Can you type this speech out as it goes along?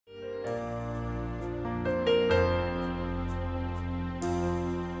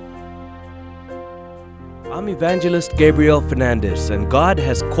I'm Evangelist Gabriel Fernandes, and God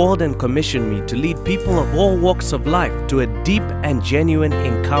has called and commissioned me to lead people of all walks of life to a deep and genuine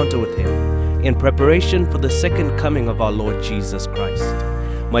encounter with Him in preparation for the second coming of our Lord Jesus Christ.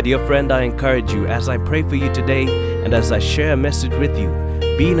 My dear friend, I encourage you as I pray for you today and as I share a message with you,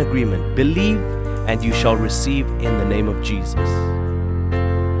 be in agreement, believe, and you shall receive in the name of Jesus.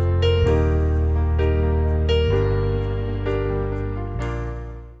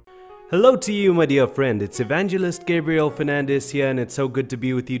 Hello to you, my dear friend. It's Evangelist Gabriel Fernandes here, and it's so good to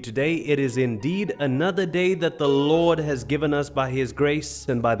be with you today. It is indeed another day that the Lord has given us by His grace,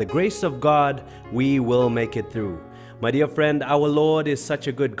 and by the grace of God, we will make it through. My dear friend, our Lord is such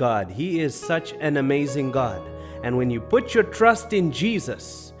a good God. He is such an amazing God. And when you put your trust in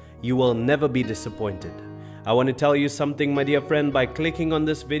Jesus, you will never be disappointed. I want to tell you something, my dear friend, by clicking on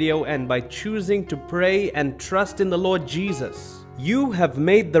this video and by choosing to pray and trust in the Lord Jesus. You have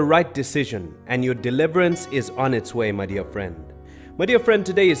made the right decision, and your deliverance is on its way, my dear friend. My dear friend,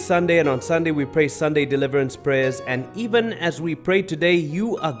 today is Sunday, and on Sunday we pray Sunday deliverance prayers, and even as we pray today,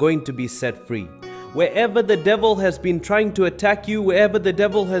 you are going to be set free. Wherever the devil has been trying to attack you, wherever the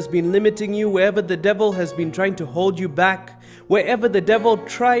devil has been limiting you, wherever the devil has been trying to hold you back, wherever the devil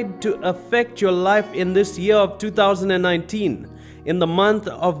tried to affect your life in this year of 2019, in the month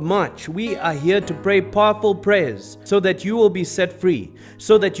of March, we are here to pray powerful prayers so that you will be set free,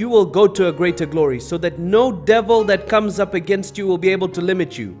 so that you will go to a greater glory, so that no devil that comes up against you will be able to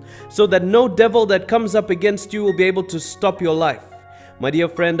limit you, so that no devil that comes up against you will be able to stop your life. My dear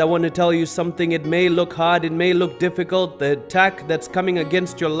friend, I want to tell you something. It may look hard, it may look difficult. The attack that's coming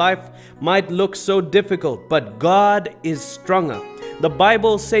against your life might look so difficult, but God is stronger. The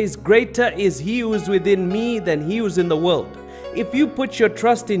Bible says, "Greater is He who is within me than he who is in the world." If you put your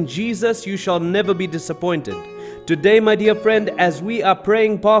trust in Jesus, you shall never be disappointed. Today, my dear friend, as we are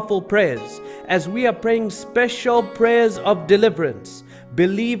praying powerful prayers, as we are praying special prayers of deliverance,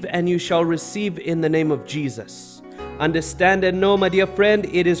 believe and you shall receive in the name of Jesus. Understand and know, my dear friend,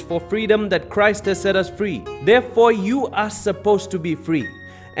 it is for freedom that Christ has set us free. Therefore, you are supposed to be free.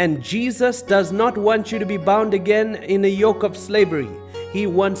 And Jesus does not want you to be bound again in a yoke of slavery. He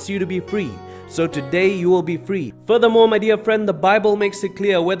wants you to be free. So today you will be free. Furthermore, my dear friend, the Bible makes it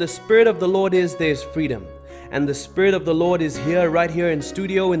clear where the Spirit of the Lord is, there is freedom. And the Spirit of the Lord is here, right here in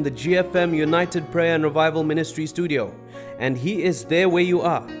studio, in the GFM United Prayer and Revival Ministry studio. And He is there where you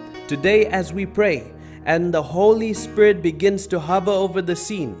are. Today as we pray and the Holy Spirit begins to hover over the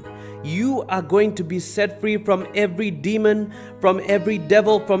scene, you are going to be set free from every demon, from every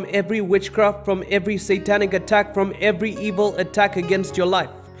devil, from every witchcraft, from every satanic attack, from every evil attack against your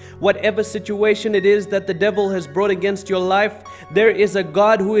life. Whatever situation it is that the devil has brought against your life, there is a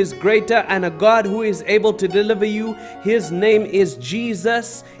God who is greater and a God who is able to deliver you. His name is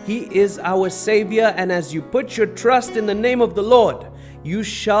Jesus. He is our Savior. And as you put your trust in the name of the Lord, you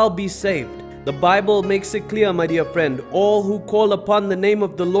shall be saved. The Bible makes it clear, my dear friend, all who call upon the name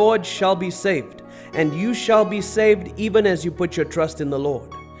of the Lord shall be saved. And you shall be saved even as you put your trust in the Lord.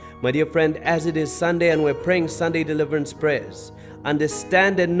 My dear friend, as it is Sunday and we're praying Sunday deliverance prayers,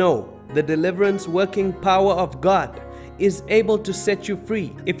 understand and know the deliverance working power of God is able to set you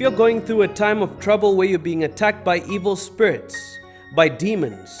free. If you're going through a time of trouble where you're being attacked by evil spirits, by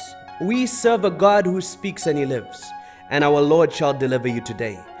demons, we serve a God who speaks and He lives, and our Lord shall deliver you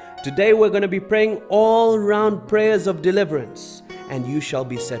today. Today we're going to be praying all round prayers of deliverance, and you shall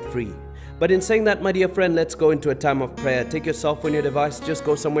be set free. But in saying that, my dear friend, let's go into a time of prayer. Take your cell phone, your device, just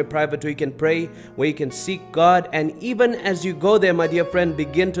go somewhere private where you can pray, where you can seek God. And even as you go there, my dear friend,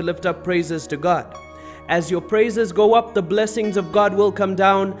 begin to lift up praises to God. As your praises go up, the blessings of God will come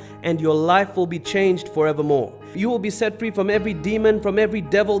down and your life will be changed forevermore. You will be set free from every demon, from every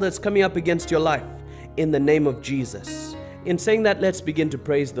devil that's coming up against your life, in the name of Jesus. In saying that, let's begin to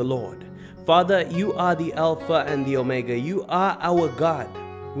praise the Lord. Father, You are the Alpha and the Omega. You are our God.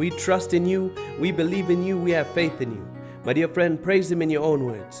 We trust in You, we believe in You, we have faith in You. My dear friend, praise Him in your own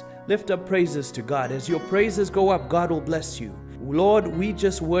words. Lift up praises to God. As your praises go up, God will bless you. Lord, we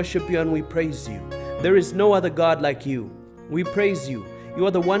just worship You and we praise You. There is no other God like You. We praise You. You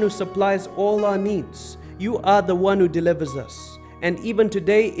are the one who supplies all our needs. You are the one who delivers us. And even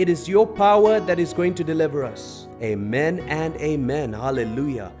today, it is Your power that is going to deliver us. Amen and amen.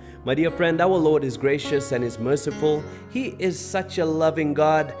 Hallelujah. My dear friend, our Lord is gracious and is merciful. He is such a loving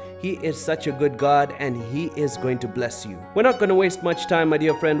God. He is such a good God, and He is going to bless you. We're not going to waste much time, my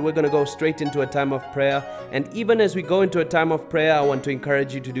dear friend. We're going to go straight into a time of prayer. And even as we go into a time of prayer, I want to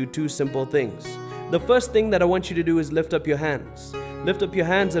encourage you to do two simple things. The first thing that I want you to do is lift up your hands. Lift up your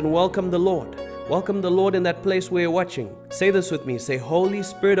hands and welcome the Lord. Welcome the Lord in that place where you're watching. Say this with me. Say, Holy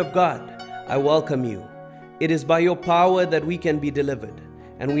Spirit of God, I welcome You It is by your power that we can be delivered.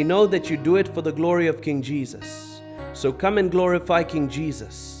 And we know that you do it for the glory of King Jesus. So come and glorify King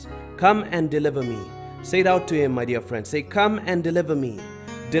Jesus. Come and deliver me. Say it out to him, my dear friend. Say, come and deliver me.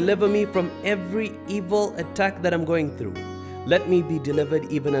 Deliver me from every evil attack that I'm going through. Let me be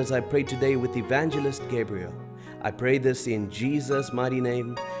delivered even as I pray today with Evangelist Gabriel. I pray this in Jesus' mighty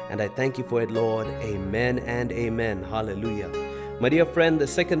name, and I thank you for it, Lord. Amen and amen. Hallelujah. My dear friend, the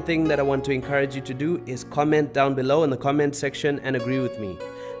second thing that I want to encourage you to do is comment down below in the comment section and agree with me.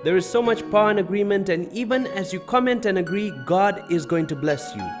 There is so much power in agreement, and even as you comment and agree, God is going to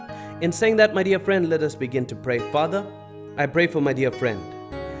bless you. In saying that, my dear friend, let us begin to pray. Father, I pray for my dear friend.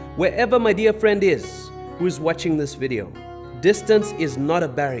 Wherever my dear friend is who is watching this video, distance is not a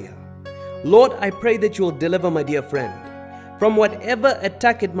barrier. Lord, I pray that you will deliver my dear friend from whatever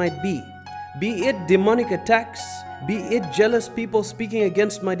attack it might be it demonic attacks, be it jealous people speaking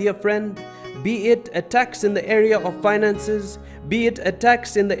against my dear friend, be it attacks in the area of finances, be it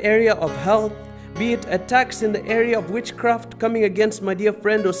attacks in the area of health, be it attacks in the area of witchcraft coming against my dear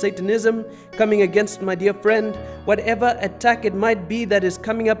friend, or Satanism coming against my dear friend, whatever attack it might be that is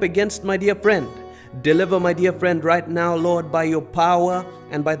coming up against my dear friend. Deliver my dear friend right now, Lord, by your power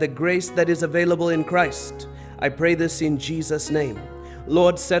and by the grace that is available in Christ. I pray this in Jesus' name.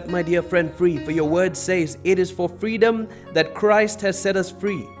 Lord, set my dear friend free, for your word says it is for freedom that Christ has set us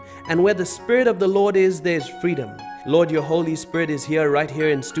free. And where the Spirit of the Lord is, there is freedom. Lord, your Holy Spirit is here, right here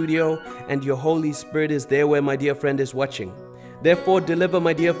in studio, and your Holy Spirit is there where my dear friend is watching. Therefore, deliver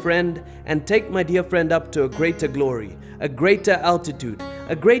my dear friend and take my dear friend up to a greater glory, a greater altitude,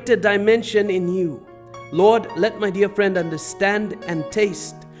 a greater dimension in you. Lord, let my dear friend understand and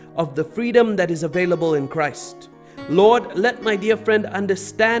taste of the freedom that is available in Christ. Lord, let my dear friend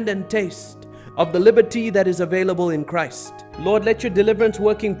understand and taste of the liberty that is available in Christ. Lord, let your deliverance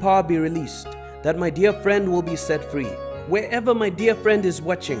working power be released, that my dear friend will be set free. Wherever my dear friend is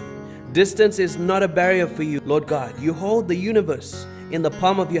watching, distance is not a barrier for you, Lord God. You hold the universe in the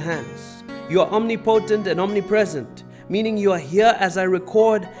palm of your hands. You are omnipotent and omnipresent, meaning you are here as I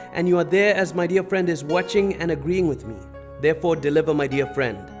record, and you are there as my dear friend is watching and agreeing with me. Therefore, deliver my dear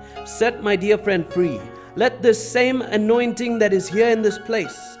friend. Set my dear friend free. Let this same anointing that is here in this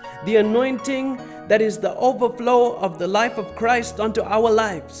place, the anointing that is the overflow of the life of Christ onto our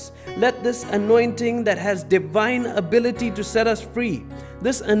lives, let this anointing that has divine ability to set us free,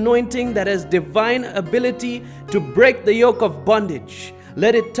 this anointing that has divine ability to break the yoke of bondage,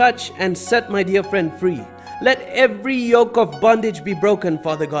 let it touch and set my dear friend free. Let every yoke of bondage be broken,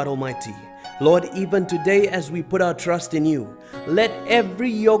 Father God Almighty. Lord, even today as we put our trust in you, let every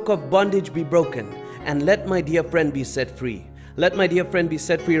yoke of bondage be broken, and let my dear friend be set free. Let my dear friend be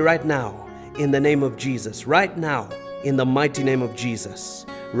set free right now in the name of Jesus. Right now in the mighty name of Jesus.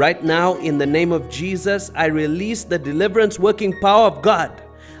 Right now in the name of Jesus, I release the deliverance working power of God.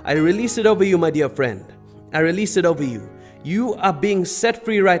 I release it over you, my dear friend. I release it over you. You are being set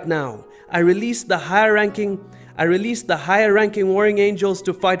free right now. I release the higher ranking warring angels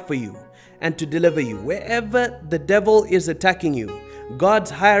to fight for you and to deliver you. Wherever the devil is attacking you,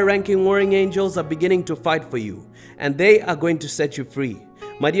 God's higher ranking warring angels are beginning to fight for you, and they are going to set you free.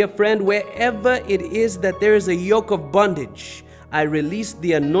 My dear friend, wherever it is that there is a yoke of bondage, I release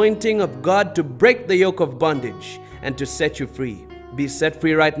the anointing of God to break the yoke of bondage and to set you free. Be set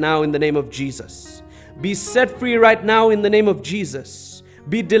free right now in the name of Jesus. Be set free right now in the name of Jesus.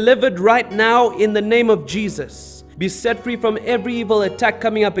 Be delivered right now in the name of Jesus. Be set free from every evil attack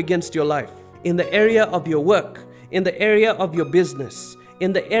coming up against your life, in the area of your work, in the area of your business,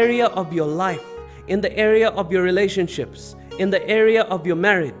 in the area of your life, in the area of your relationships, in the area of your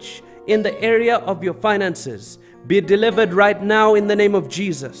marriage, in the area of your finances. Be delivered right now in the name of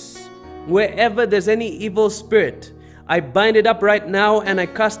Jesus. Wherever there's any evil spirit, I bind it up right now and I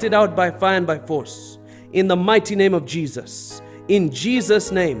cast it out by fire and by force. In the mighty name of Jesus. In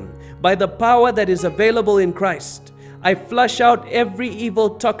Jesus' name, by the power that is available in Christ, I flush out every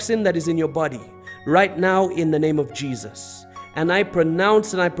evil toxin that is in your body right now in the name of Jesus. And I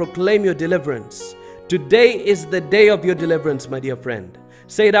pronounce and I proclaim your deliverance. Today is the day of your deliverance, my dear friend.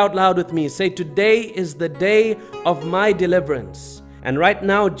 Say it out loud with me. Say, today is the day of my deliverance. And right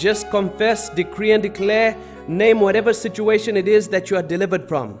now, just confess, decree and declare, name whatever situation it is that you are delivered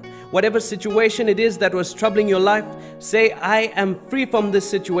from. Whatever situation it is that was troubling your life, say, I am free from this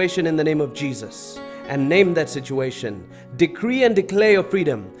situation in the name of Jesus. And name that situation. Decree and declare your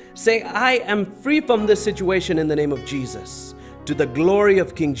freedom. Say, I am free from this situation in the name of Jesus. To the glory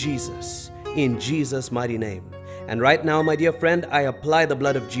of King Jesus. In Jesus' mighty name. And right now, my dear friend, I apply the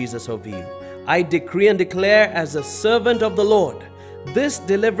blood of Jesus over you. I decree and declare as a servant of the Lord, this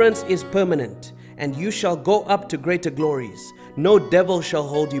deliverance is permanent and you shall go up to greater glories. No devil shall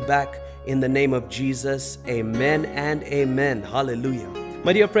hold you back. In the name of Jesus, amen and amen. Hallelujah.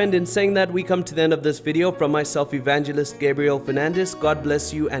 My dear friend, in saying that, we come to the end of this video. From myself, Evangelist Gabriel Fernandes, God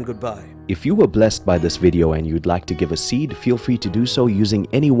bless you and goodbye. If you were blessed by this video and you'd like to give a seed, feel free to do so using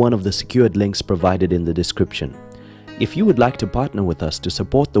any one of the secured links provided in the description. If you would like to partner with us to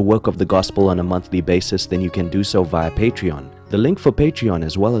support the work of the gospel on a monthly basis, then you can do so via Patreon. The link for Patreon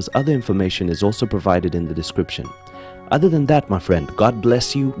as well as other information is also provided in the description. Other than that, my friend, God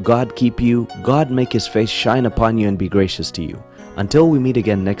bless you, God keep you, God make His face shine upon you and be gracious to you. Until we meet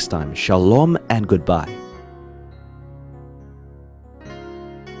again next time, shalom and goodbye.